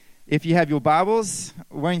If you have your Bibles,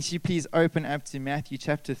 won't you please open up to Matthew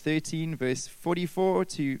chapter 13, verse 44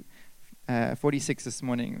 to 46 this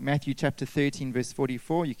morning. Matthew chapter 13, verse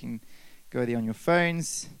 44. You can go there on your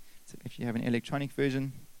phones if you have an electronic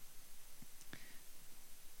version.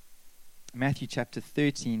 Matthew chapter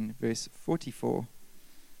 13, verse 44.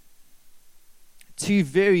 Two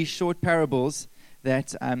very short parables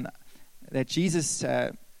that Jesus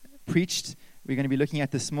preached. We're going to be looking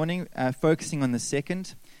at this morning, focusing on the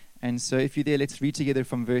second. And so if you're there, let's read together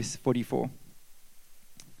from verse 44.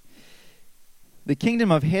 The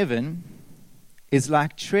kingdom of heaven is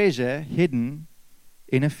like treasure hidden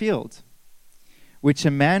in a field, which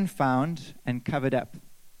a man found and covered up.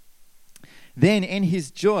 Then in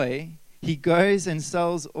his joy, he goes and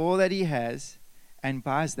sells all that he has and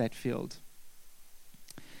buys that field.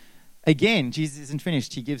 Again, Jesus isn't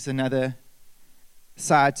finished. He gives another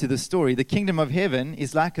side to the story. The kingdom of heaven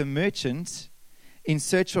is like a merchant in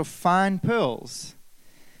search of fine pearls,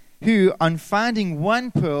 who, on finding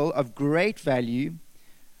one pearl of great value,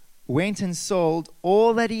 went and sold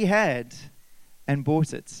all that he had and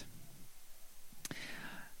bought it.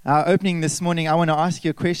 Our opening this morning, I want to ask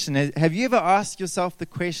you a question. Have you ever asked yourself the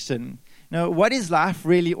question, what is life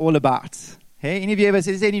really all about? Hey, any of you ever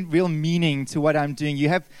said, is there any real meaning to what I'm doing? You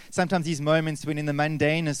have sometimes these moments when in the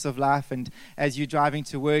mundaneness of life, and as you're driving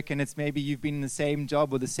to work and it's maybe you've been in the same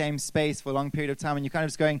job or the same space for a long period of time, and you're kind of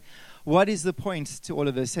just going, what is the point to all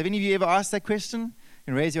of this? Have any of you ever asked that question? You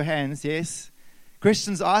can raise your hands, yes.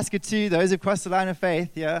 Christians ask it too, those who've crossed the line of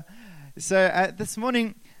faith, yeah. So this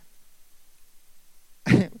morning,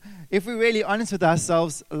 if we're really honest with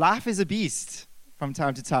ourselves, life is a beast from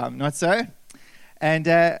time to time, not so? And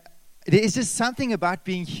there is just something about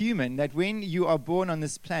being human that when you are born on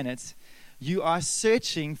this planet, you are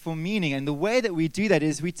searching for meaning. And the way that we do that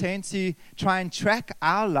is we tend to try and track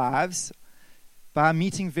our lives by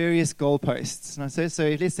meeting various goalposts.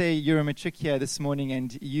 So let's say you're a matric here this morning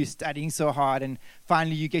and you're studying so hard, and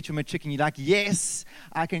finally you get your matric and you're like, yes,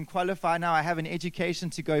 I can qualify now. I have an education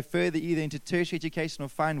to go further, either into tertiary education or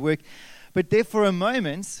find work. But there for a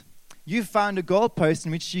moment, you found a goalpost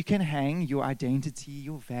in which you can hang your identity,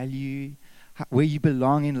 your value, where you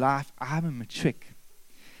belong in life. I'm a matric.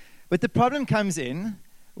 But the problem comes in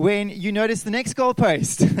when you notice the next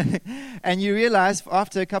goalpost and you realize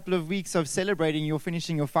after a couple of weeks of celebrating you're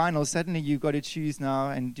finishing your finals, suddenly you've got to choose now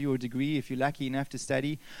and do your degree if you're lucky enough to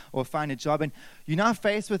study or find a job. And you're now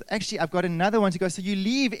faced with, actually, I've got another one to go. So you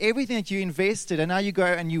leave everything that you invested and now you go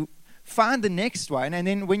and you find the next one, and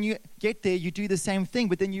then when you get there, you do the same thing,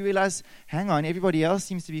 but then you realize, hang on, everybody else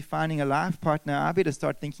seems to be finding a life partner. I better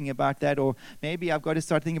start thinking about that, or maybe I've got to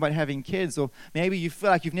start thinking about having kids, or maybe you feel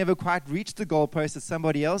like you've never quite reached the goalpost that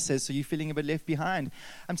somebody else has, so you're feeling a bit left behind.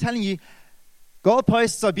 I'm telling you,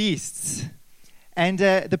 goalposts are beasts. And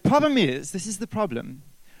the problem is, this is the problem,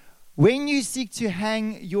 when you seek to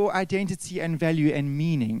hang your identity and value and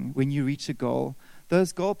meaning when you reach a goal,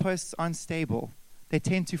 those goalposts aren't stable. They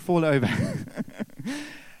tend to fall over.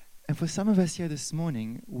 And for some of us here this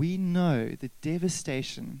morning, we know the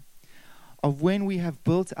devastation of when we have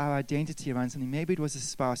built our identity around something. Maybe it was a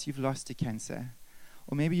spouse, you've lost to cancer.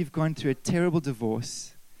 Or maybe you've gone through a terrible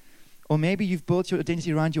divorce. Or maybe you've built your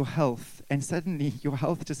identity around your health, and suddenly your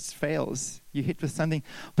health just fails. You hit with something.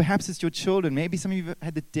 Perhaps it's your children. Maybe some of you have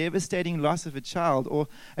had the devastating loss of a child, or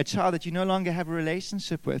a child that you no longer have a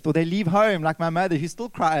relationship with. Or they leave home, like my mother, who still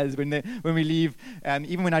cries when we leave.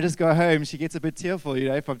 Even when I just go home, she gets a bit tearful,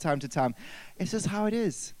 from time to time. It's just how it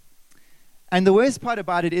is. And the worst part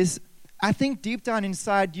about it is, I think deep down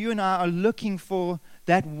inside, you and I are looking for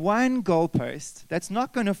that one goalpost that's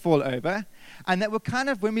not going to fall over, and that will kind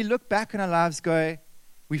of, when we look back on our lives, go,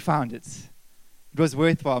 we found it. It was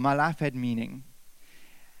worthwhile. My life had meaning.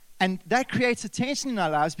 And that creates a tension in our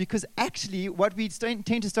lives, because actually what we tend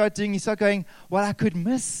to start doing is start going, well, I could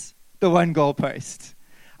miss the one goalpost.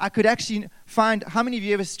 I could actually find, how many of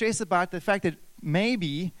you ever stress about the fact that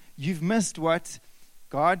maybe you've missed what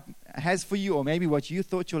God has for you, or maybe what you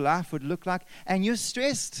thought your life would look like, and you're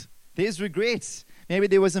stressed. There's regrets. Maybe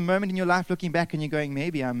there was a moment in your life looking back and you're going,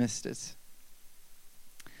 maybe I missed it.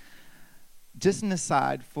 Just an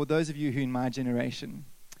aside, for those of you who are in my generation,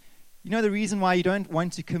 the reason why you don't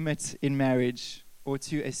want to commit in marriage or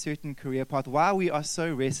to a certain career path, why we are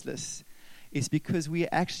so restless, is because we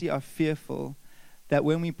actually are fearful that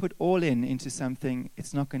when we put all into something,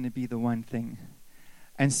 it's not going to be the one thing.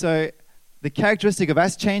 And so the characteristic of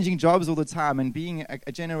us changing jobs all the time and being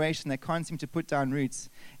a generation that can't seem to put down roots,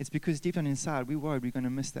 it's because deep down inside, we're worried we're going to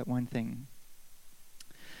miss that one thing.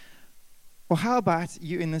 Or how about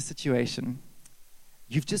you in this situation?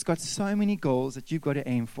 You've just got so many goals that you've got to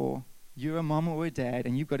aim for. you're a mom or a dad,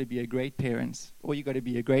 and you've got to be a great parent, or you've got to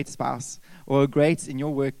be a great spouse, or a great in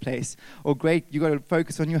your workplace, or great, you've got to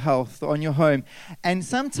focus on your health, or on your home. And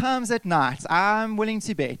sometimes at night, I'm willing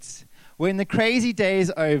to bet, when the crazy day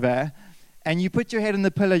is over, and you put your head on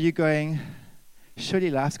the pillow, you're going, surely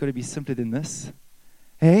life's got to be simpler than this.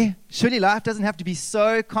 Hey, surely life doesn't have to be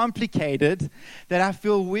so complicated that I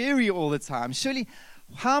feel weary all the time. Surely,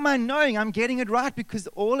 how am I knowing I'm getting it right? Because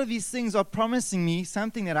all of these things are promising me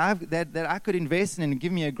something that I could invest in and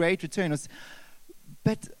give me a great return.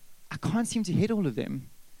 But I can't seem to hit all of them.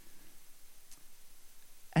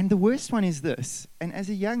 And the worst one is this. And as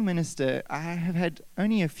a young minister, I have had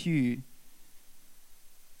only a few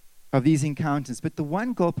of these encounters. But the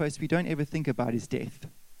one goalpost we don't ever think about is death.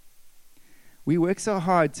 We work so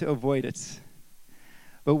hard to avoid it.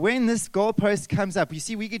 But when this goalpost comes up, you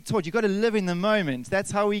see, we get taught, you've got to live in the moment.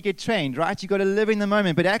 That's how we get trained, right? You've got to live in the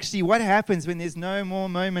moment. But actually, what happens when there's no more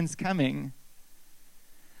moments coming?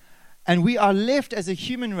 And we are left as a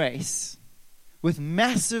human race with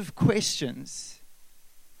massive questions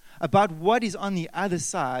about what is on the other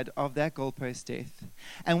side of that goalpost death.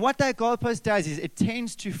 And what that goalpost does is it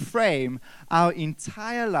tends to frame our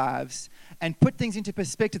entire lives and put things into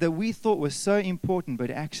perspective that we thought was so important,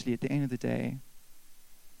 but actually at the end of the day,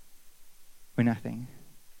 we're nothing.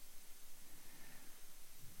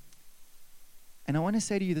 And I want to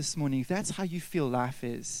say to you this morning, if that's how you feel life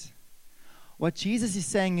is, what Jesus is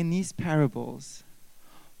saying in these parables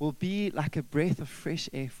will be like a breath of fresh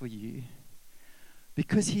air for you.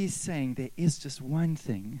 Because he is saying there is just one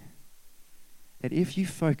thing that if you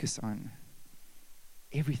focus on,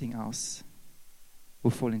 everything else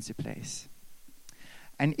will fall into place.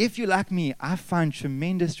 And if you're like me, I find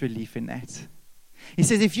tremendous relief in that. He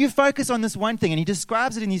says if you focus on this one thing, and he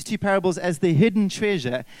describes it in these two parables as the hidden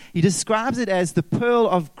treasure, he describes it as the pearl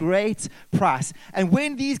of great price. And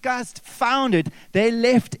when these guys found it, they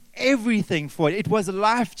left everything for it. It was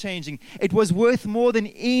life-changing. It was worth more than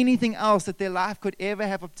anything else that their life could ever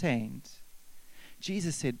have obtained.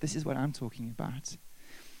 Jesus said, this is what I'm talking about.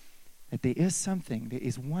 That there is something, there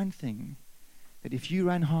is one thing that if you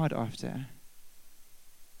run hard after,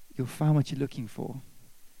 you'll find what you're looking for.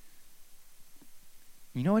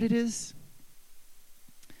 You know what it is?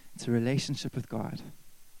 It's a relationship with God.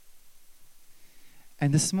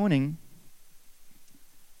 And this morning,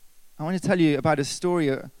 I want to tell you about a story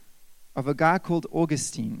of a guy called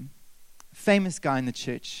Augustine, a famous guy in the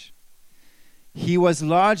church. He was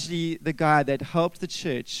largely the guy that helped the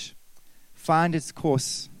church find its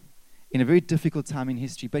course in a very difficult time in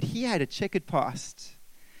history. But he had a checkered past.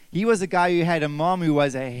 He was a guy who had a mom who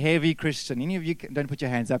was a heavy Christian. Any of you, don't put your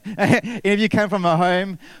hands up. Any of you come from a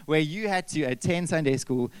home where you had to attend Sunday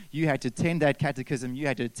school, you had to attend that catechism, you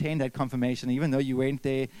had to attend that confirmation. Even though you weren't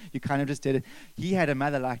there, you kind of just did it. He had a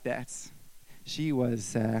mother like that. She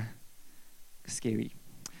was scary.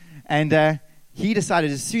 And he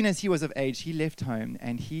decided as soon as he was of age, he left home.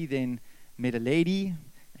 And he then met a lady,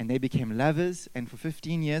 and they became lovers. And for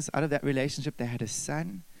 15 years, out of that relationship, they had a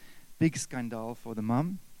son. Big scandal for the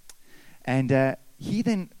mom. And he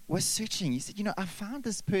then was searching. He said, I found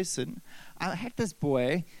this person. I had this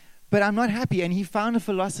boy, but I'm not happy. And he found a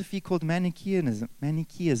philosophy called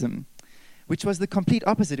Manichaeism, which was the complete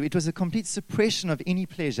opposite. It was a complete suppression of any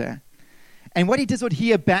pleasure. And what he did was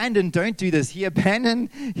he abandoned, don't do this, he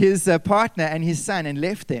abandoned his partner and his son and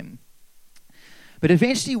left them. But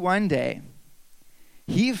eventually one day,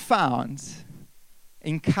 he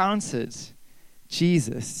encountered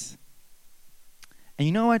Jesus. And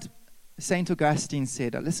you know what St. Augustine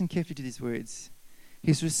said? Listen carefully to these words.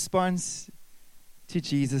 His response to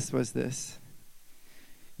Jesus was this: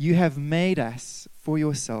 "You have made us for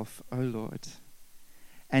yourself, O Lord,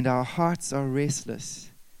 and our hearts are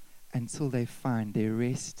restless until they find their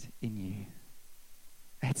rest in you."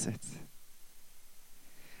 That's it.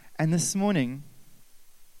 And this morning,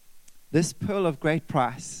 this pearl of great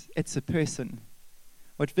price, it's a person.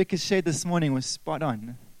 What Vic has shared this morning was spot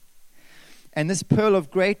on. And this pearl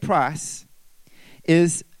of great price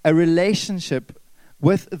is a relationship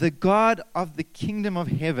with the God of the kingdom of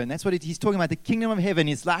heaven. That's what he's talking about. The kingdom of heaven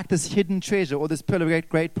is like this hidden treasure or this pearl of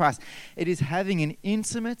great price. It is having an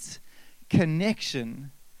intimate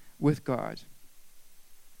connection with God.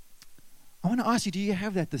 I want to ask you, do you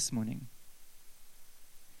have that this morning?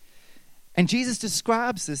 And Jesus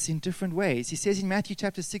describes this in different ways. He says in Matthew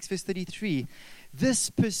chapter 6, verse 33, this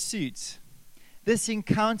pursuit, this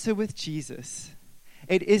encounter with Jesus,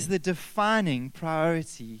 it is the defining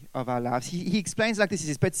priority of our lives. He explains like this. He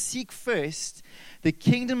says, but seek first the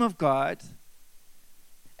kingdom of God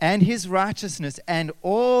and his righteousness, and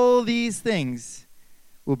all these things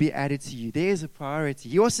will be added to you. There's a priority.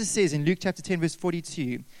 He also says in Luke chapter 10, verse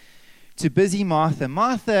 42, to busy Martha.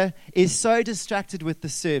 Martha is so distracted with the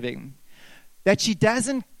serving that she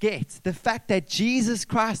doesn't get the fact that Jesus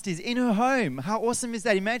Christ is in her home. How awesome is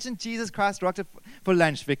that? Imagine Jesus Christ rocked up for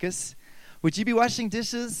lunch, Vickers. Would you be washing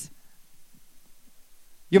dishes?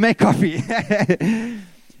 You make coffee.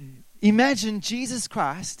 Imagine Jesus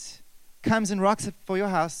Christ comes and rocks up for your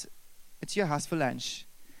house, to your house for lunch.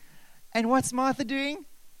 And what's Martha doing?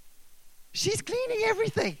 She's cleaning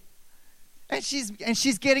everything. And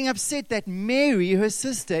she's getting upset that Mary, her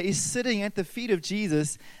sister, is sitting at the feet of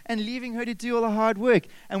Jesus and leaving her to do all the hard work.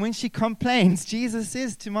 And when she complains, Jesus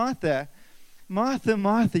says to Martha, Martha,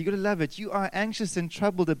 Martha, you've got to love it. You are anxious and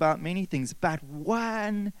troubled about many things, but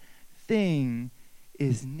one thing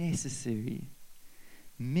is necessary.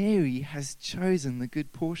 Mary has chosen the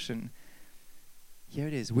good portion. Here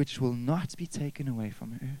it is, which will not be taken away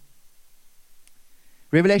from her.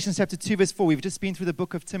 Revelation chapter 2, verse 4, we've just been through the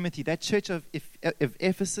book of Timothy. That church of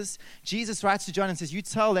Ephesus, Jesus writes to John and says, you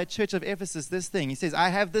tell that church of Ephesus this thing. He says, I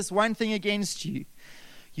have this one thing against you.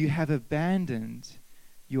 You have abandoned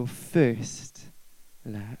your first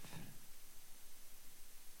love.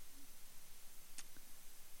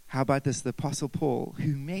 How about this? The Apostle Paul,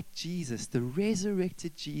 who met Jesus, the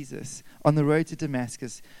resurrected Jesus, on the road to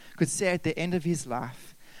Damascus, could say at the end of his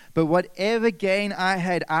life, but whatever gain I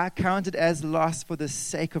had, I counted as loss for the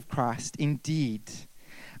sake of Christ. Indeed,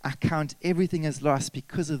 I count everything as loss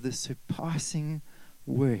because of the surpassing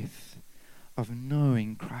worth of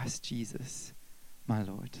knowing Christ Jesus, my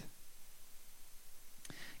Lord.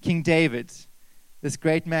 King David, this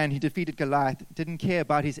great man who defeated Goliath, didn't care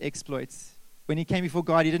about his exploits. When he came before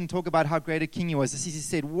God, he didn't talk about how great a king he was. He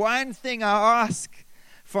said, one thing I ask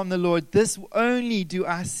from the Lord, this only do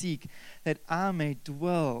I seek, that I may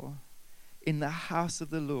dwell in the house of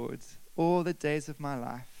the Lord all the days of my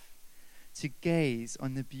life, to gaze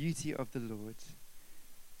on the beauty of the Lord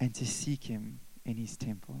and to seek him in his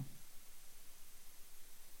temple.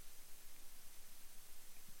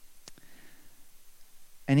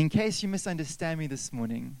 And in case you misunderstand me this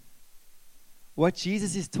morning, what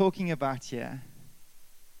Jesus is talking about here,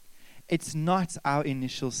 it's not our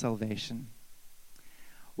initial salvation.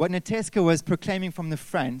 What Nateska was proclaiming from the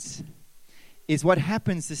front is what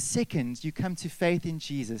happens the second you come to faith in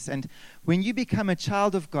Jesus. And when you become a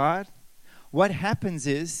child of God, what happens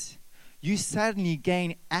is you suddenly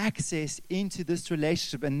gain access into this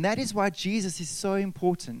relationship. And that is why Jesus is so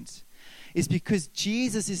important. It's because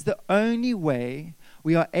Jesus is the only way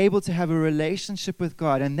we are able to have a relationship with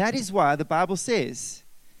God. And that is why the Bible says,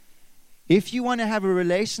 if you want to have a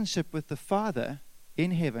relationship with the Father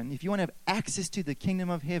in heaven, if you want to have access to the kingdom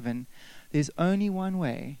of heaven, there's only one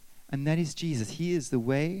way, and that is Jesus. He is the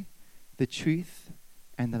way, the truth,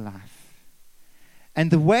 and the life. And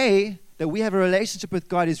the way that we have a relationship with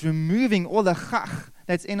God is removing all the chach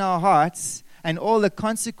that's in our hearts and all the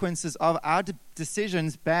consequences of our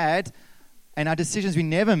decisions, bad, and our decisions we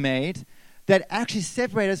never made, that actually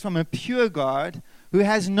separate us from a pure God who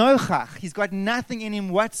has no chach. He's got nothing in him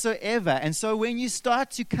whatsoever. And so when you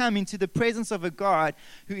start to come into the presence of a God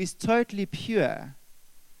who is totally pure,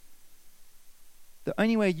 the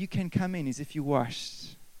only way you can come in is if you're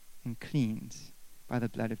washed and cleaned by the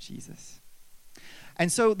blood of Jesus.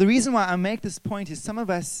 And so the reason why I make this point is some of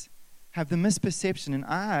us have the misperception, and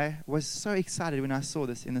I was so excited when I saw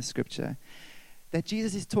this in the scripture, that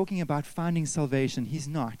Jesus is talking about finding salvation. He's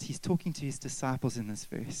not. He's talking to his disciples in this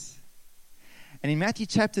verse. And in Matthew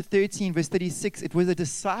chapter 13, verse 36, it was the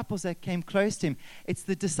disciples that came close to him. It's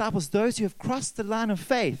the disciples, those who have crossed the line of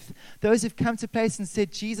faith, those who've come to a place and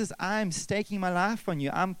said, Jesus, I'm staking my life on you.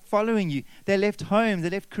 I'm following you. They left homes, they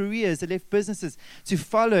left careers, they left businesses to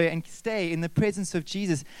follow and stay in the presence of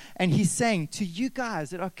Jesus. And he's saying, to you guys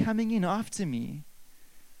that are coming in after me,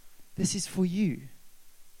 this is for you.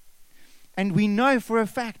 And we know for a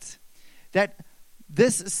fact that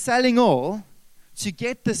this selling all to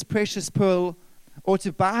get this precious pearl or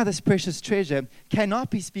to buy this precious treasure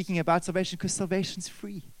cannot be speaking about salvation, because salvation's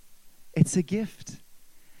free. It's a gift.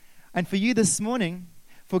 And for you this morning,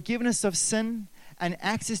 forgiveness of sin and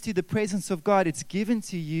access to the presence of God, it's given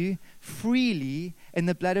to you freely in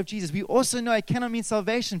the blood of Jesus. We also know it cannot mean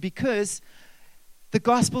salvation because the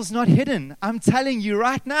gospel's not hidden. I'm telling you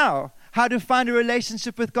right now how to find a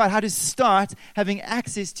relationship with God, how to start having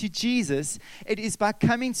access to Jesus. It is by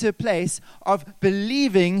coming to a place of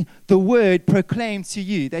believing the word proclaimed to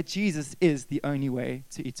you that Jesus is the only way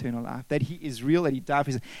to eternal life, that he is real, that he died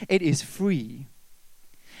for us. It is free.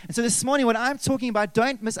 And so this morning, what I'm talking about,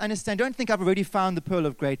 don't misunderstand. Don't think I've already found the pearl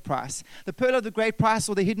of great price. The pearl of the great price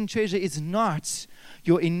or the hidden treasure is not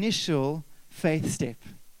your initial faith step.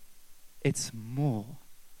 It's more.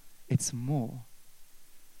 It's more.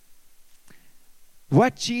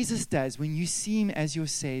 What Jesus does when you see him as your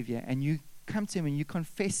Savior and you come to him and you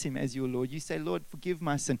confess him as your Lord, you say, Lord, forgive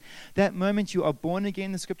my sin. That moment you are born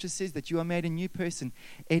again, the scripture says that you are made a new person.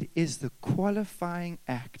 It is the qualifying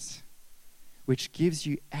act which gives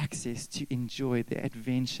you access to enjoy the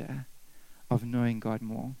adventure of knowing God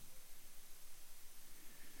more.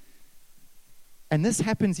 And this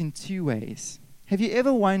happens in two ways. Have you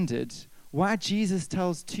ever wondered why Jesus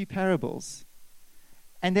tells two parables?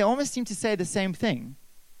 And they almost seem to say the same thing.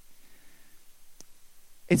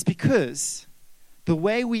 It's because the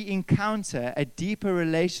way we encounter a deeper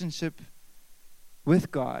relationship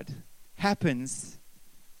with God happens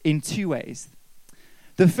in two ways.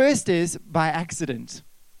 The first is by accident.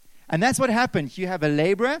 And that's what happened. You have a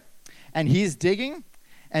laborer, and he's digging.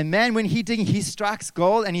 And man, when he's digging, he strikes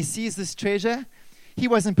gold, and he sees this treasure. He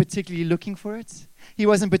wasn't particularly looking for it. He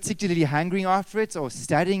wasn't particularly hungering after it or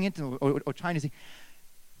studying it or trying to see.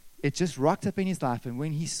 It just rocked up in his life, and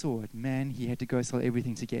when he saw it, man, he had to go sell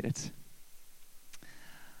everything to get it.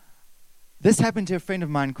 This happened to a friend of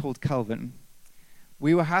mine called Calvin.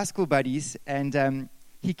 We were high school buddies, and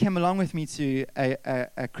he came along with me to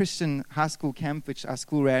a Christian high school camp, which our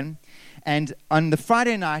school ran. And on the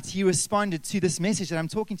Friday night, he responded to this message that I'm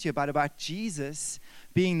talking to you about Jesus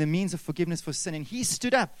being the means of forgiveness for sin. And he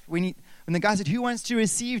stood up when the guy said, "Who wants to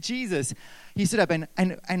receive Jesus?" He stood up,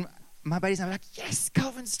 and my buddies and I were like, "Yes,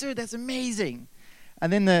 Calvin stood, that's amazing."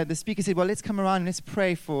 And then the speaker said, "Well, let's come around and let's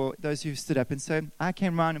pray for those who stood up." And so I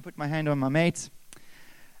came around and put my hand on my mate.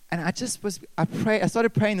 And I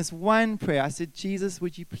started praying this one prayer. I said, "Jesus,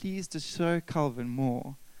 would you please just show Calvin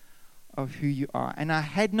more of who you are?" And I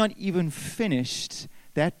had not even finished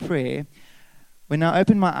that prayer when I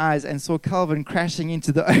opened my eyes and saw Calvin crashing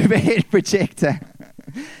into the overhead projector.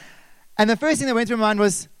 And the first thing that went through my mind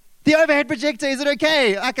was, the overhead projector, is it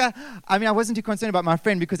okay? I wasn't too concerned about my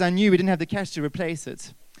friend because I knew we didn't have the cash to replace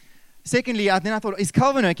it. Secondly, then I thought, is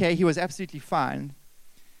Calvin okay? He was absolutely fine.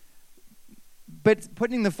 But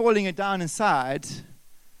putting the falling it down aside,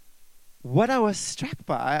 what I was struck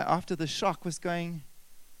by after the shock was going,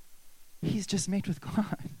 he's just met with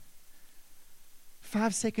God.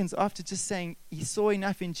 5 seconds after just saying he saw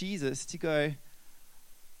enough in Jesus to go,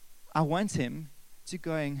 I want him, to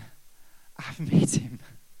going, I've met him.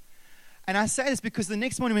 And I say this because the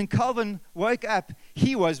next morning when Calvin woke up,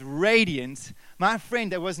 he was radiant. My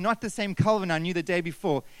friend, that was not the same Calvin I knew the day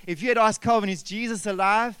before. If you had asked Calvin, is Jesus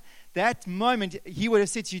alive? That moment, he would have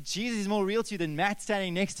said to you, Jesus is more real to you than Matt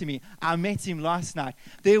standing next to me. I met him last night.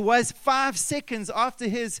 There was 5 seconds after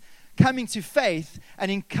his coming to faith, an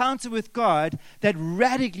encounter with God that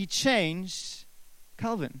radically changed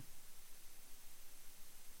Calvin.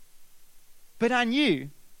 But I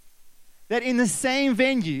knew that in the same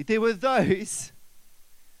venue, there were those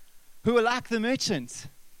who were like the merchant.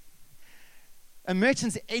 A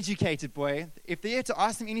merchant's educated boy. If they had to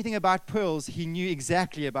ask him anything about pearls, he knew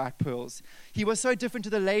exactly about pearls. He was so different to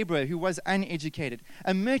the laborer who was uneducated.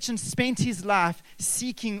 A merchant spent his life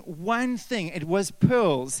seeking one thing. It was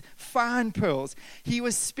pearls, fine pearls. He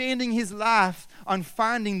was spending his life on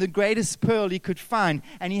finding the greatest pearl he could find,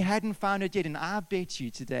 and he hadn't found it yet. And I bet you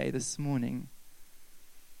today, this morning,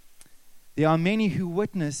 there are many who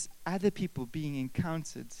witness other people being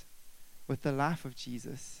encountered with the life of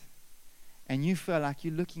Jesus. And you feel like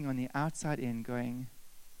you're looking on the outside in going,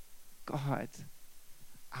 God,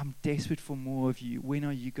 I'm desperate for more of you. When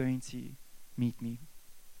are you going to meet me?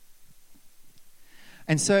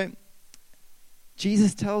 And so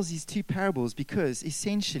Jesus tells these two parables because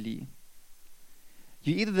essentially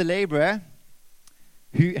you're either the laborer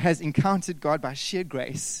who has encountered God by sheer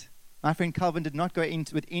grace. My friend Calvin did not go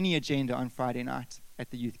into with any agenda on Friday night at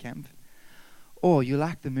the youth camp. Or you're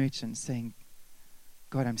like the merchant saying,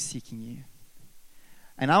 God, I'm seeking you.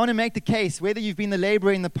 And I want to make the case, whether you've been the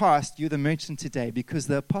laborer in the past, you're the merchant today, because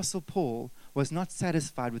the Apostle Paul was not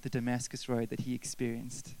satisfied with the Damascus road that he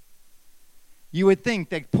experienced. You would think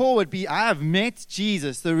that Paul would be, I have met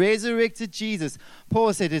Jesus, the resurrected Jesus.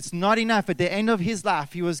 Paul said it's not enough. At the end of his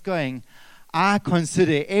life, he was going, I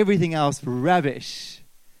consider everything else rubbish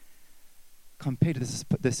compared to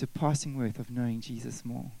the surpassing worth of knowing Jesus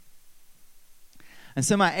more. And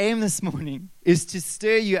so my aim this morning is to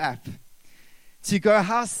stir you up, to go,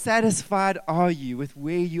 how satisfied are you with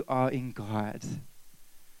where you are in God?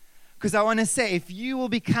 Because I want to say, if you will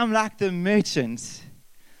become like the merchant,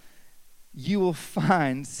 you will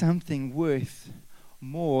find something worth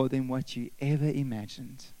more than what you ever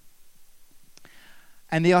imagined.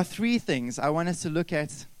 And there are 3 things I want us to look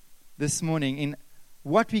at this morning in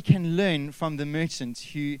what we can learn from the merchant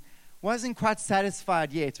who wasn't quite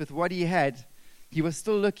satisfied yet with what he had. He was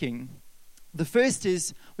still looking. The first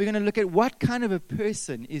is we're going to look at what kind of a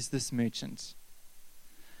person is this merchant.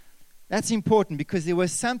 That's important because there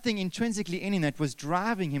was something intrinsically in him that was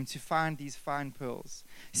driving him to find these fine pearls.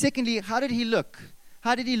 Secondly, how did he look?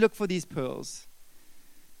 How did he look for these pearls?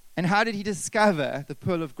 And how did he discover the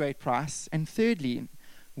pearl of great price? And thirdly,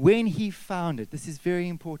 when he found it, this is very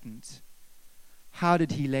important, how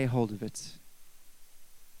did he lay hold of it?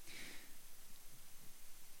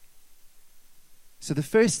 So the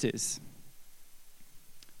first is,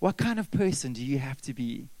 what kind of person do you have to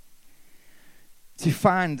be to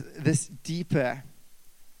find this deeper,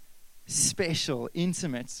 special,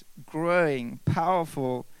 intimate, growing,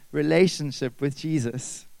 powerful relationship with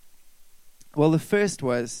Jesus? Well, the first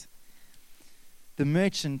was, the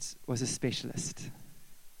merchant was a specialist.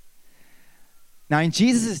 Now, in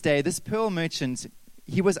Jesus' day, this pearl merchant,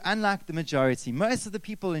 he was unlike the majority. Most of the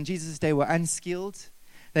people in Jesus' day were unskilled.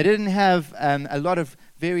 They didn't have a lot of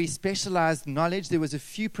very specialized knowledge. There was a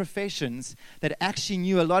few professions that actually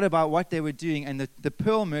knew a lot about what they were doing, and the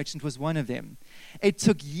pearl merchant was one of them. It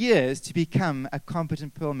took years to become a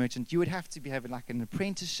competent pearl merchant. You would have to be having like an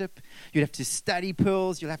apprenticeship. You'd have to study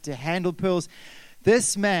pearls. You'd have to handle pearls.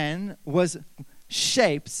 This man was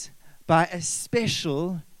shaped by a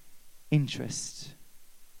special interest.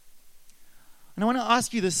 And I want to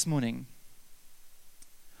ask you this morning,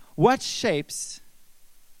 what shapes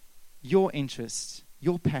your interest,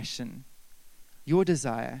 your passion, your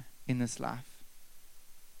desire in this life?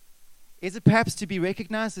 Is it perhaps to be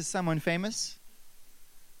recognized as someone famous?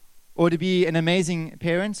 Or to be an amazing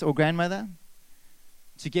parent or grandmother?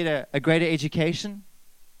 To get a greater education?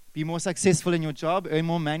 Be more successful in your job? Earn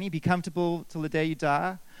more money? Be comfortable till the day you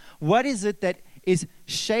die? What is it that is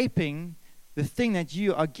shaping the thing that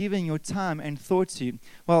you are giving your time and thought to?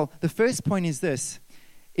 Well, the first point is this.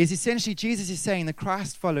 Is essentially Jesus is saying the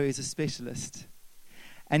Christ follower is a specialist.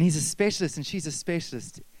 And he's a specialist and she's a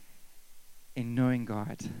specialist in knowing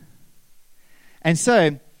God. And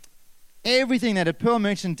so, everything that a pearl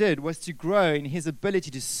merchant did was to grow in his ability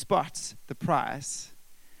to spot the price.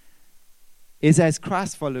 Is as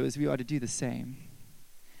Christ followers, we are to do the same.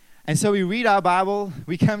 And so we read our Bible,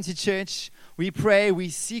 we come to church, we pray, we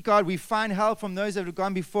seek God, we find help from those that have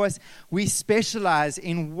gone before us. We specialize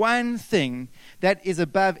in one thing that is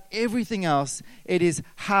above everything else. It is,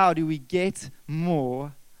 how do we get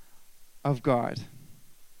more of God?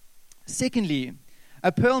 Secondly,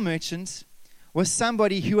 a pearl merchant was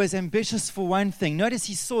somebody who was ambitious for one thing. Notice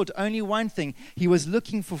he sought only one thing. He was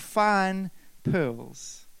looking for fine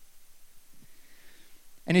pearls.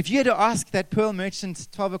 And if you had to ask that pearl merchant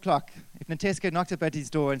 12 o'clock, if Nateska knocked up at his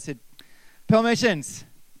door and said, "Pearl merchant,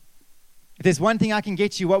 if there's one thing I can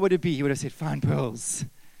get you, what would it be?" He would have said, "Fine pearls.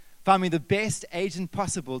 Find me the best agent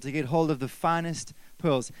possible to get hold of the finest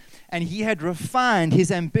pearls." And he had refined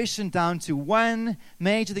his ambition down to one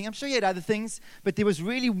major thing. I'm sure he had other things, but there was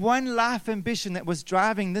really one life ambition that was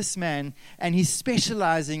driving this man, and he's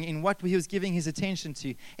specializing in what he was giving his attention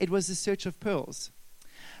to. It was the search of pearls.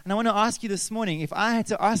 And I want to ask you this morning, if I had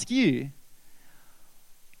to ask you,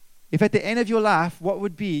 if at the end of your life, what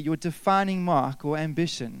would be your defining mark or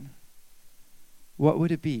ambition? What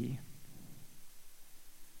would it be?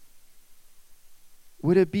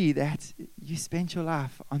 Would it be that you spent your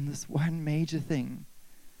life on this one major thing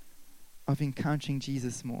of encountering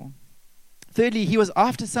Jesus more? Thirdly, he was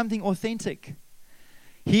after something authentic.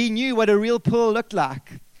 He knew what a real pearl looked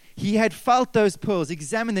like. He had felt those pearls,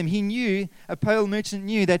 examined them. He knew, a pearl merchant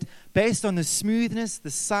knew that based on the smoothness,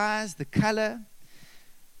 the size, the color,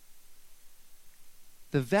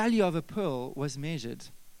 the value of a pearl was measured.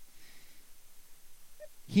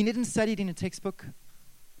 He didn't study it in a textbook.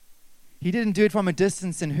 He didn't do it from a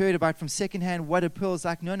distance and heard about from secondhand what a pearl is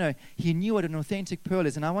like. No. He knew what an authentic pearl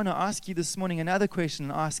is. And I want to ask you this morning another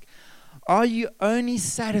question and ask, are you only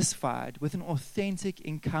satisfied with an authentic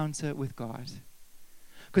encounter with God?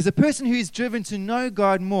 Because a person who is driven to know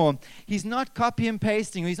God more, he's not copy and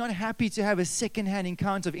pasting, or he's not happy to have a second-hand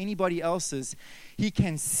encounter of anybody else's. He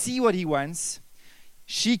can see what he wants.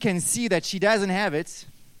 She can see that she doesn't have it.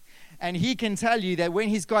 And he can tell you that when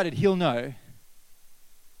he's got it, he'll know.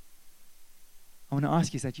 I want to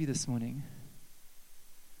ask you, is that you this morning?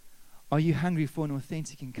 Are you hungry for an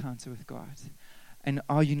authentic encounter with God? And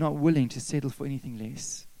are you not willing to settle for anything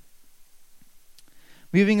less?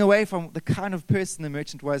 Moving away from the kind of person the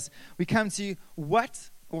merchant was, we come to what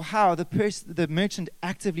or how the merchant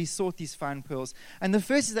actively sought these fine pearls. And the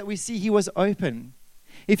first is that we see he was open.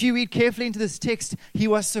 If you read carefully into this text, he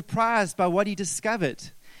was surprised by what he discovered.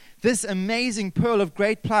 This amazing pearl of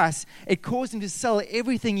great price, it caused him to sell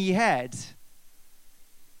everything he had.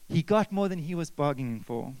 he got more than he was bargaining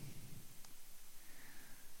for.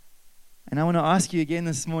 And I want to ask you again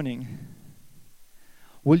this morning,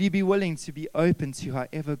 will you be willing to be open to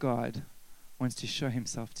however God wants to show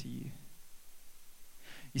himself to you?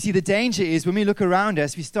 You see, the danger is when we look around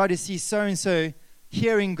us, we start to see so-and-so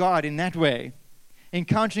hearing God in that way,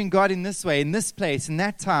 encountering God in this way, in this place, in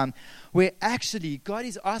that time, where actually God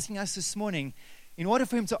is asking us this morning, in order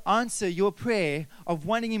for him to answer your prayer of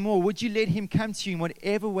wanting him more, would you let him come to you in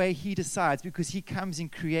whatever way he decides, because he comes in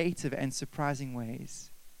creative and surprising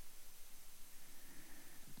ways.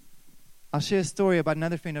 I'll share a story about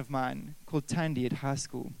another friend of mine called Tandy at high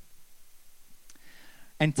school.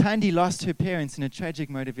 And Tandy lost her parents in a tragic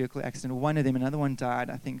motor vehicle accident. One of them, another one died,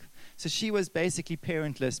 I think. So she was basically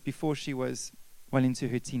parentless before she was well into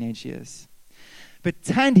her teenage years. But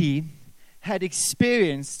Tandy had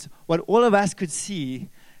experienced what all of us could see,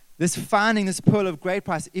 this finding this pearl of great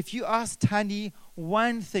price. If you asked Tandy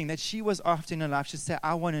one thing that she was after in her life, she'd say,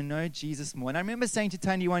 I want to know Jesus more. And I remember saying to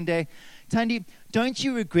Tandy one day, Tandy, don't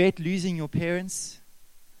you regret losing your parents?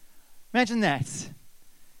 Imagine that.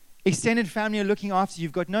 Extended family are looking after you.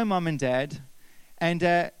 You've got no mom and dad.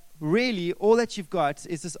 And really, all that you've got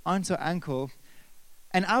is this aunt or uncle.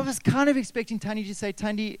 And I was kind of expecting Tandy to say,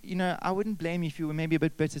 Tandy, I wouldn't blame you if you were maybe a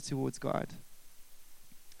bit bitter towards God.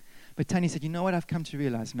 But Tandy said, you know what I've come to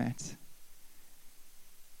realize, Matt?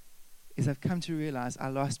 Is I've come to realize I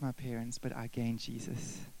lost my parents, but I gained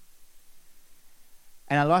Jesus.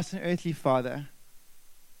 And I lost an earthly father,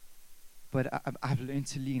 but I've learned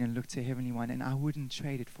to lean and look to a heavenly one, and I wouldn't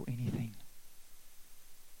trade it for anything.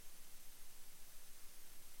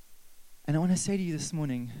 And I want to say to you this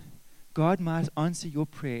morning, God might answer your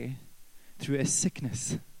prayer through a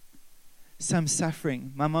sickness, some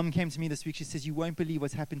suffering. My mom came to me this week. She says, you won't believe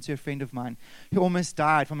what's happened to a friend of mine who almost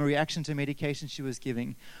died from a reaction to a medication she was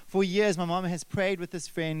giving. For years, my mom has prayed with this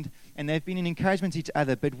friend, and they've been an encouragement to each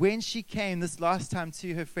other. But when she came this last time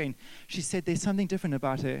to her friend, she said, there's something different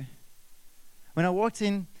about her. When I walked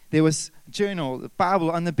in, there was a journal, a Bible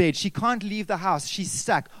on the bed. She can't leave the house. She's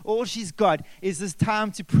stuck. All she's got is this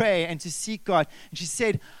time to pray and to seek God. And she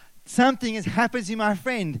said, something has happened to my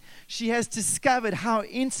friend. She has discovered how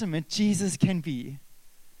intimate Jesus can be.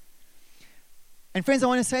 And friends, I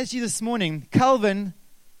want to say to you this morning, Calvin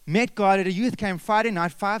met God at a youth camp Friday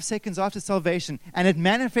night, 5 seconds after salvation, and it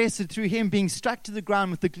manifested through him being struck to the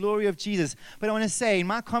ground with the glory of Jesus. But I want to say, in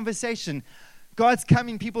my conversation, God's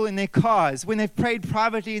coming people in their cars, when they've prayed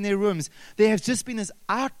privately in their rooms, there has just been this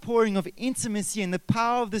outpouring of intimacy and the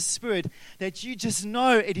power of the Spirit that you just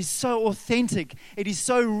know it is so authentic, it is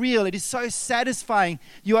so real, it is so satisfying.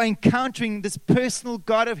 You are encountering this personal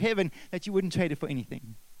God of heaven that you wouldn't trade it for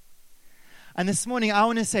anything. And this morning, I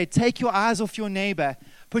want to say, take your eyes off your neighbor,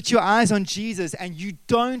 put your eyes on Jesus, and you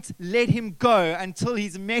don't let him go until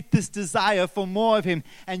he's met this desire for more of him,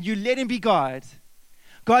 and you let him be God.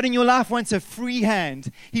 God in your life wants a free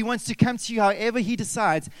hand. He wants to come to you however he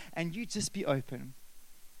decides, and you just be open.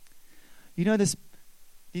 You know,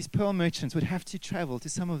 these pearl merchants would have to travel to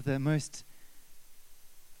some of the most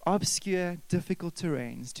obscure, difficult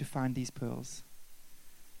terrains to find these pearls.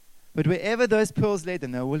 But wherever those pearls led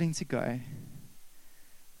them, they were willing to go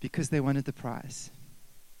because they wanted the prize.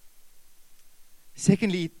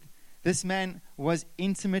 Secondly, this man was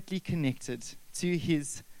intimately connected to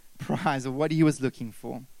his prize or what he was looking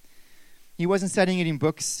for. He wasn't studying it in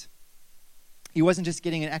books. He wasn't just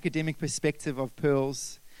getting an academic perspective of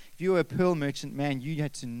pearls. If you were a pearl merchant, man, you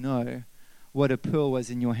had to know what a pearl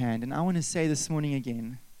was in your hand. And I want to say this morning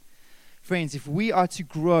again, friends, if we are to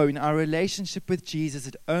grow in our relationship with Jesus,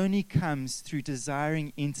 it only comes through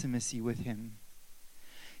desiring intimacy with him.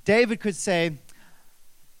 David could say,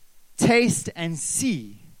 taste and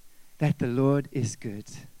see that the Lord is good.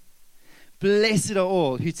 Blessed are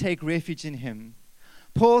all who take refuge in him.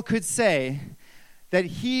 Paul could say that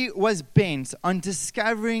he was bent on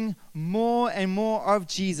discovering more and more of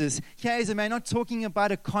Jesus. Here is a man not talking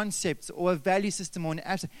about a concept or a value system or an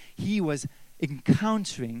abstract. He was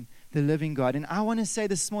encountering the living God. And I want to say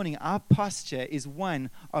this morning, our posture is one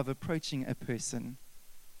of approaching a person.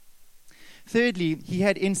 Thirdly, he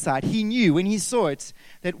had insight. He knew when he saw it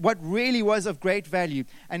that what really was of great value,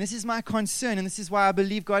 and this is my concern, and this is why I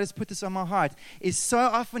believe God has put this on my heart, is so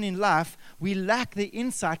often in life we lack the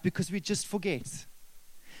insight because we just forget.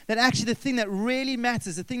 That actually the thing that really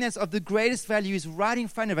matters, the thing that's of the greatest value is right in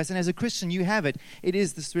front of us, and as a Christian you have it. It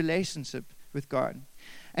is this relationship with God.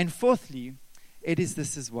 And fourthly, it is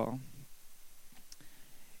this as well,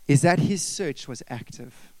 is that his search was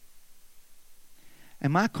active.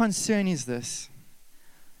 And my concern is this,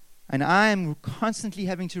 and I am constantly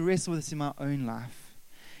having to wrestle with this in my own life,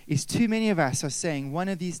 is too many of us are saying, one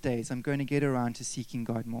of these days I'm going to get around to seeking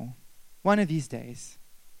God more. One of these days.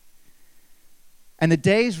 And the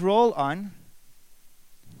days roll on,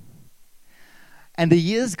 and the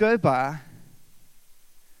years go by,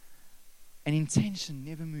 and intention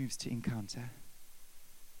never moves to encounter.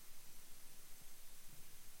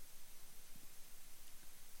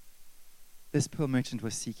 This pearl merchant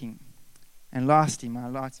was seeking. And lastly, my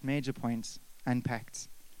last major point unpacked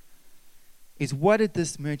is, what did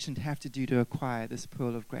this merchant have to do to acquire this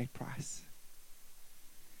pearl of great price?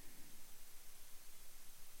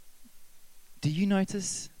 Do you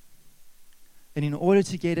notice that in order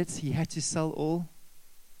to get it, he had to sell all?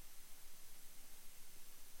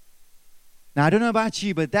 Now, I don't know about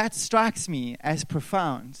you, but that strikes me as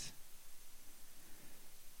profound.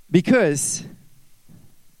 Because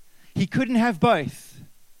he couldn't have both.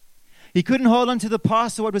 He couldn't hold on to the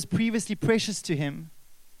past or what was previously precious to him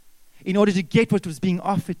in order to get what was being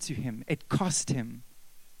offered to him. It cost him.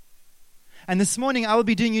 And this morning, I will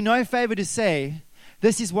be doing you no favor to say,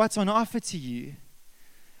 this is what's on offer to you.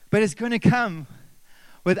 But it's going to come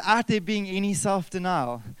without there being any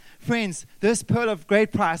self-denial. Friends, this pearl of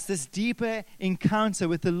great price, this deeper encounter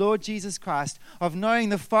with the Lord Jesus Christ, of knowing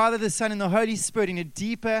the Father, the Son, and the Holy Spirit in a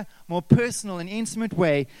deeper, more personal and intimate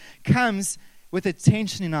way, comes with a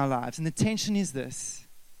tension in our lives. And the tension is this,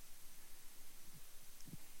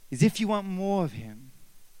 is if you want more of Him,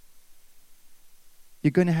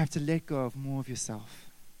 you're going to have to let go of more of yourself.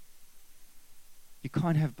 You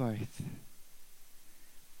can't have both.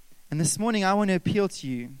 And this morning, I want to appeal to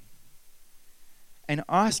you and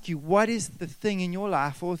ask you, what is the thing in your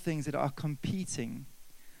life or things that are competing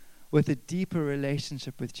with a deeper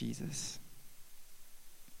relationship with Jesus?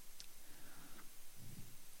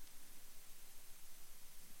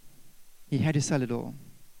 He had to sell it all.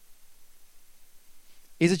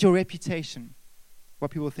 Is it your reputation?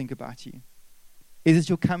 What people think about you? Is it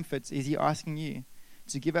your comfort? Is He asking you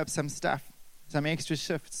to give up some stuff, some extra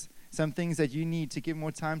shifts, some things that you need to give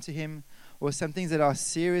more time to Him, or some things that are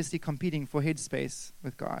seriously competing for headspace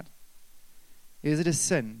with God? Is it a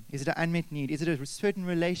sin? Is it an unmet need? Is it a certain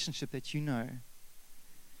relationship that you know?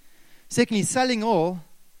 Secondly, selling all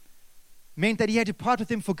meant that he had to part with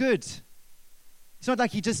Him for good. It's not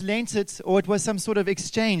like he just lent it or it was some sort of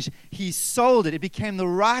exchange. He sold it. It became the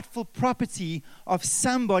rightful property of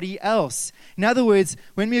somebody else. In other words,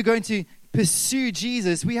 when we are going to pursue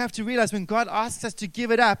Jesus, we have to realize when God asks us to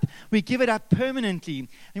give it up, we give it up permanently. And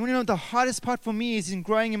you want to know what the hardest part for me is in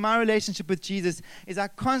growing in my relationship with Jesus is I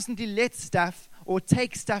constantly let stuff or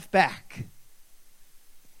take stuff back.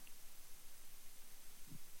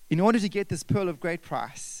 In order to get this pearl of great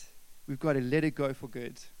price, we've got to let it go for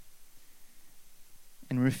good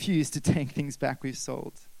and refuse to take things back we've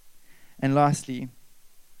sold. And lastly,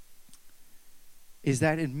 is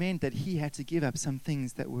that it meant that he had to give up some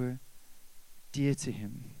things that were dear to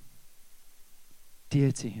him.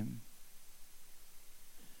 Dear to him.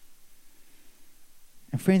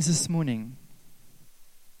 And friends, this morning,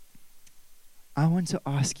 I want to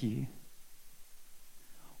ask you,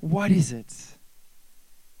 what is it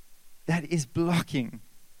that is blocking,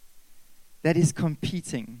 that is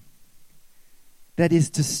competing, that is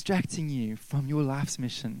distracting you from your life's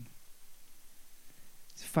mission?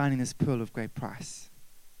 It's finding this pearl of great price.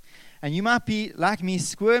 And you might be, like me,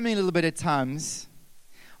 squirming a little bit at times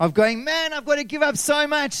of going, man, I've got to give up so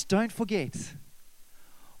much. Don't forget,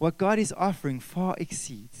 what God is offering far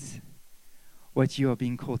exceeds what you are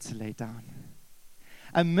being called to lay down.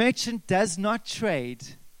 A merchant does not trade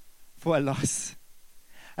for a loss.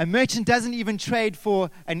 A merchant doesn't even trade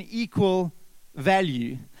for an equal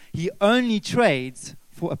value. He only trades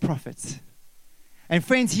for a profit. And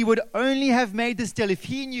friends, he would only have made this deal if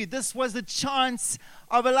he knew this was the chance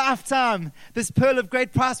of a lifetime. This pearl of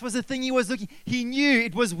great price was the thing he was looking. He knew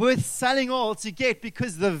it was worth selling all to get,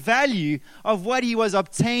 because the value of what he was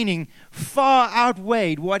obtaining far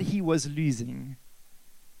outweighed what he was losing.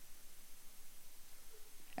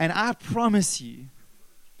 And I promise you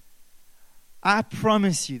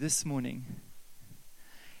this morning,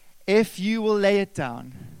 if you will lay it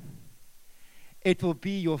down, it will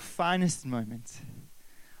be your finest moment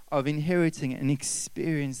of inheriting and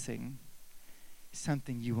experiencing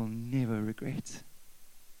something you will never regret.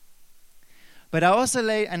 But I also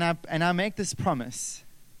I make this promise.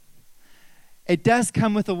 It does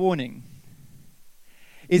come with a warning.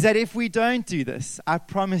 Is that if we don't do this, I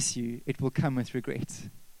promise you it will come with regret.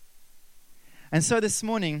 And so this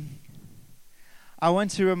morning, I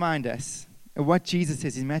want to remind us of what Jesus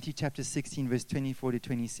says in Matthew chapter 16, verse 24 to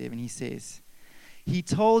 27. He says, He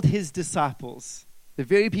told His disciples, the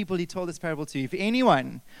very people He told this parable to, if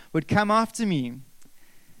anyone would come after me,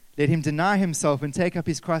 Let him deny himself and take up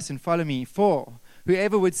his cross and follow me. For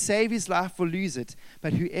whoever would save his life will lose it,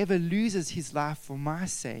 but whoever loses his life for my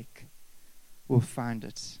sake will find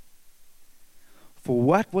it. For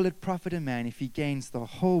what will it profit a man if he gains the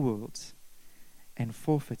whole world and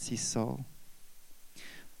forfeits his soul?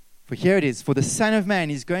 For here it is, for the Son of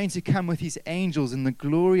Man is going to come with his angels in the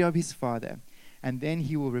glory of his Father, and then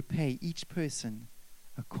he will repay each person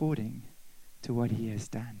according to what he has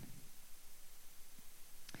done.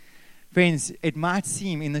 Friends, it might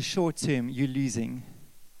seem in the short term you're losing,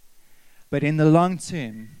 but in the long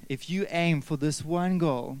term, if you aim for this one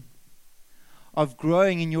goal of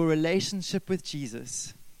growing in your relationship with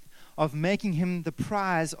Jesus, of making him the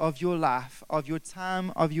prize of your life, of your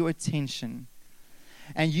time, of your attention,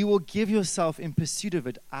 and you will give yourself in pursuit of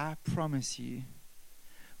it, I promise you,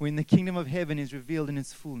 when the kingdom of heaven is revealed in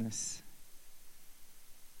its fullness,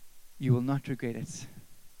 you will not regret it.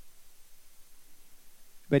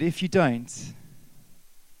 But if you don't,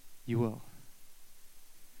 you will.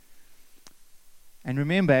 And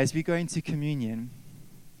remember, as we go into communion,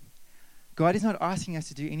 God is not asking us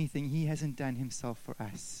to do anything he hasn't done himself for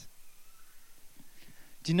us.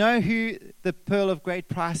 Do you know who the pearl of great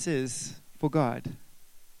price is for God?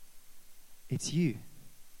 It's you. Do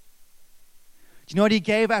you know what he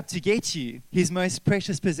gave up to get you? His most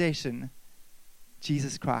precious possession,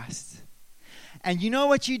 Jesus Christ. And you know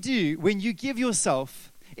what you do when you give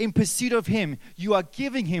yourself in pursuit of him? You are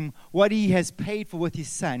giving him what he has paid for with his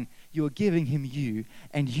son. You are giving him you,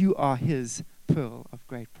 and you are his pearl of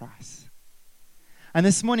great price. And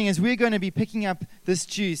this morning, as we're going to be picking up this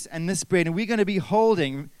juice and this bread, and we're going to be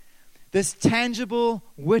holding this tangible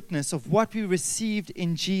witness of what we received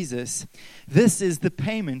in Jesus, this is the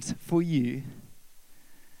payment for you.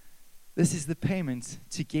 This is the payment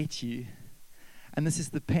to get you. And this is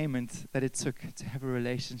the payment that it took to have a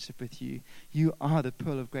relationship with you. You are the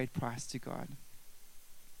pearl of great price to God.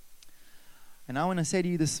 And I want to say to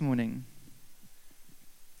you this morning,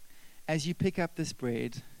 as you pick up this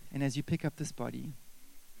bread and as you pick up this body,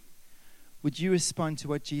 would you respond to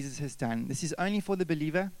what Jesus has done? This is only for the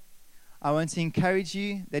believer. I want to encourage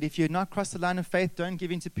you that if you're not crossed the line of faith, don't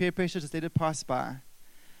give in to peer pressure, just let it pass by.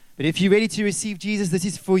 But if you're ready to receive Jesus, this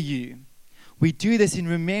is for you. We do this in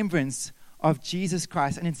remembrance of Jesus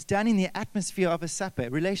Christ, and it's done in the atmosphere of a supper,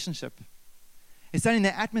 relationship. It's done in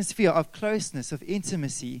the atmosphere of closeness, of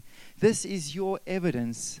intimacy. This is your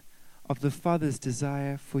evidence of the Father's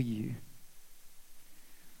desire for you.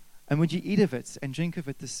 And would you eat of it and drink of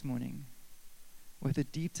it this morning with a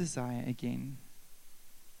deep desire again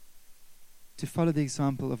to follow the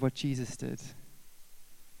example of what Jesus did,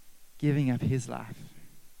 giving up his life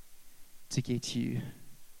to get you?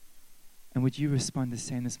 And would you respond the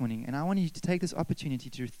same this morning? And I want you to take this opportunity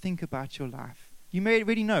to think about your life. You may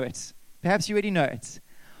already know it. Perhaps you already know it.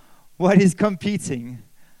 What is competing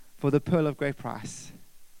for the pearl of great price?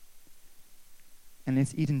 And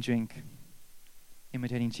let's eat and drink,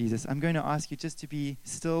 imitating Jesus. I'm going to ask you just to be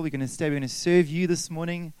still. We're going to stay. We're going to serve you this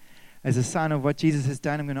morning as a sign of what Jesus has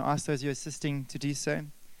done. I'm going to ask those who are assisting to do so.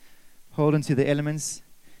 Hold on to the elements.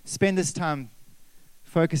 Spend this time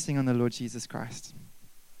focusing on the Lord Jesus Christ.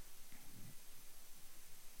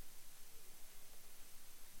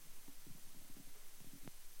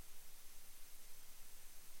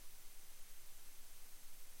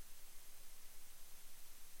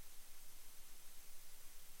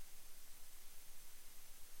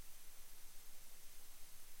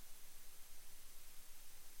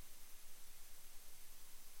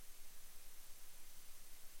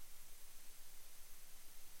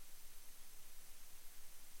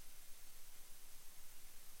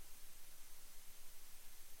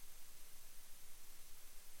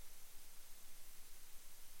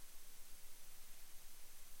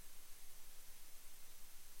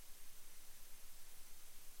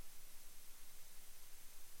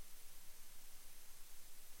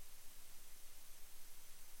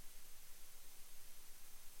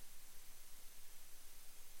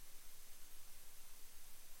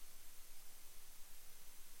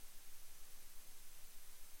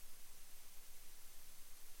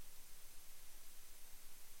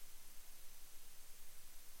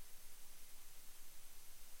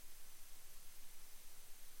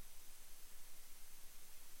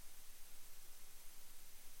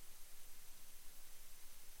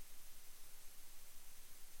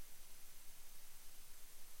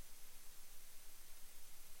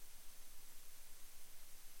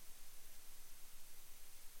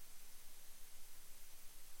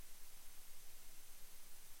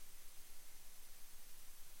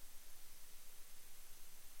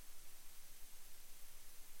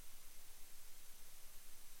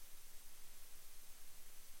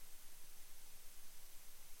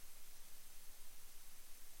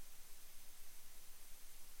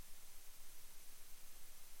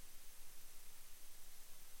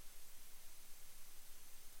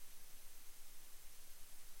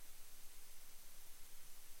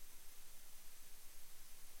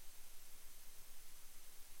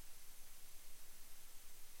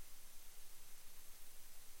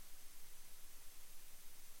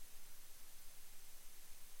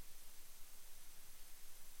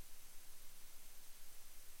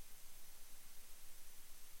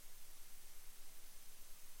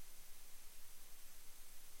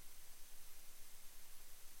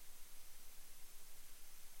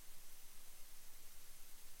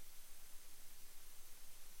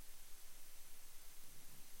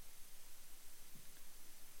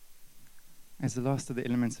 as the last of the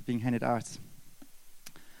elements are being handed out,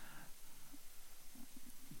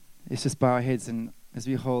 let's just bow our heads, and as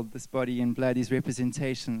we hold this body and blood, these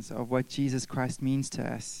representations of what Jesus Christ means to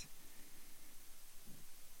us,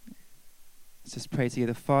 let's just pray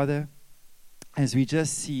together. Father, as we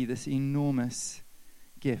just see this enormous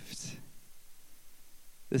gift,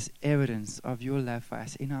 this evidence of your love for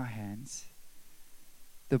us in our hands,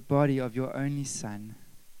 the body of your only Son,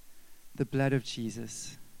 the blood of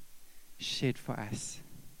Jesus shed for us.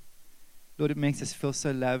 Lord, it makes us feel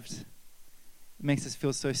so loved. It makes us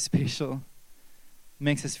feel so special. It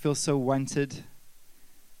makes us feel so wanted.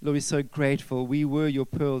 Lord, we're so grateful. We were your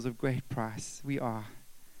pearls of great price. We are.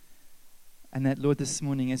 And that, Lord, this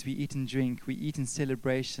morning as we eat and drink, we eat in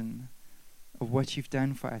celebration of what you've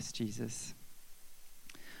done for us, Jesus.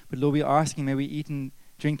 But Lord, we're asking, may we eat and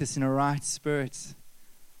drink this in a right spirit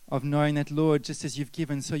of knowing that, Lord, just as you've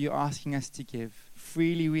given, so you're asking us to give.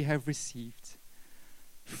 Freely we have received.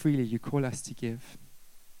 Freely you call us to give.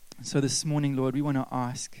 So this morning, Lord, we want to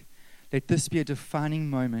ask, let this be a defining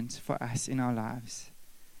moment for us in our lives.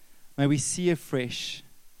 May we see afresh,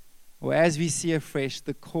 or as we see afresh,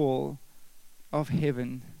 the call of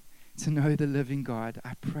heaven to know the living God.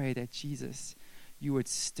 I pray that, Jesus, you would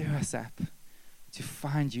stir us up to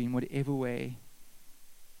find you in whatever way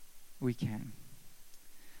we can.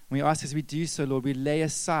 We ask as we do so, Lord, we lay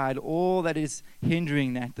aside all that is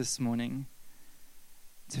hindering that this morning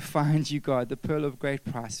to find you, God, the pearl of great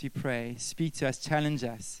price. We pray. Speak to us, challenge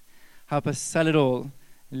us, help us sell it all,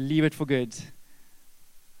 leave it for good.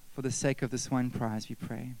 For the sake of this one prize, we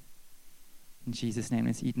pray. In Jesus' name,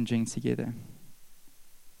 let's eat and drink together.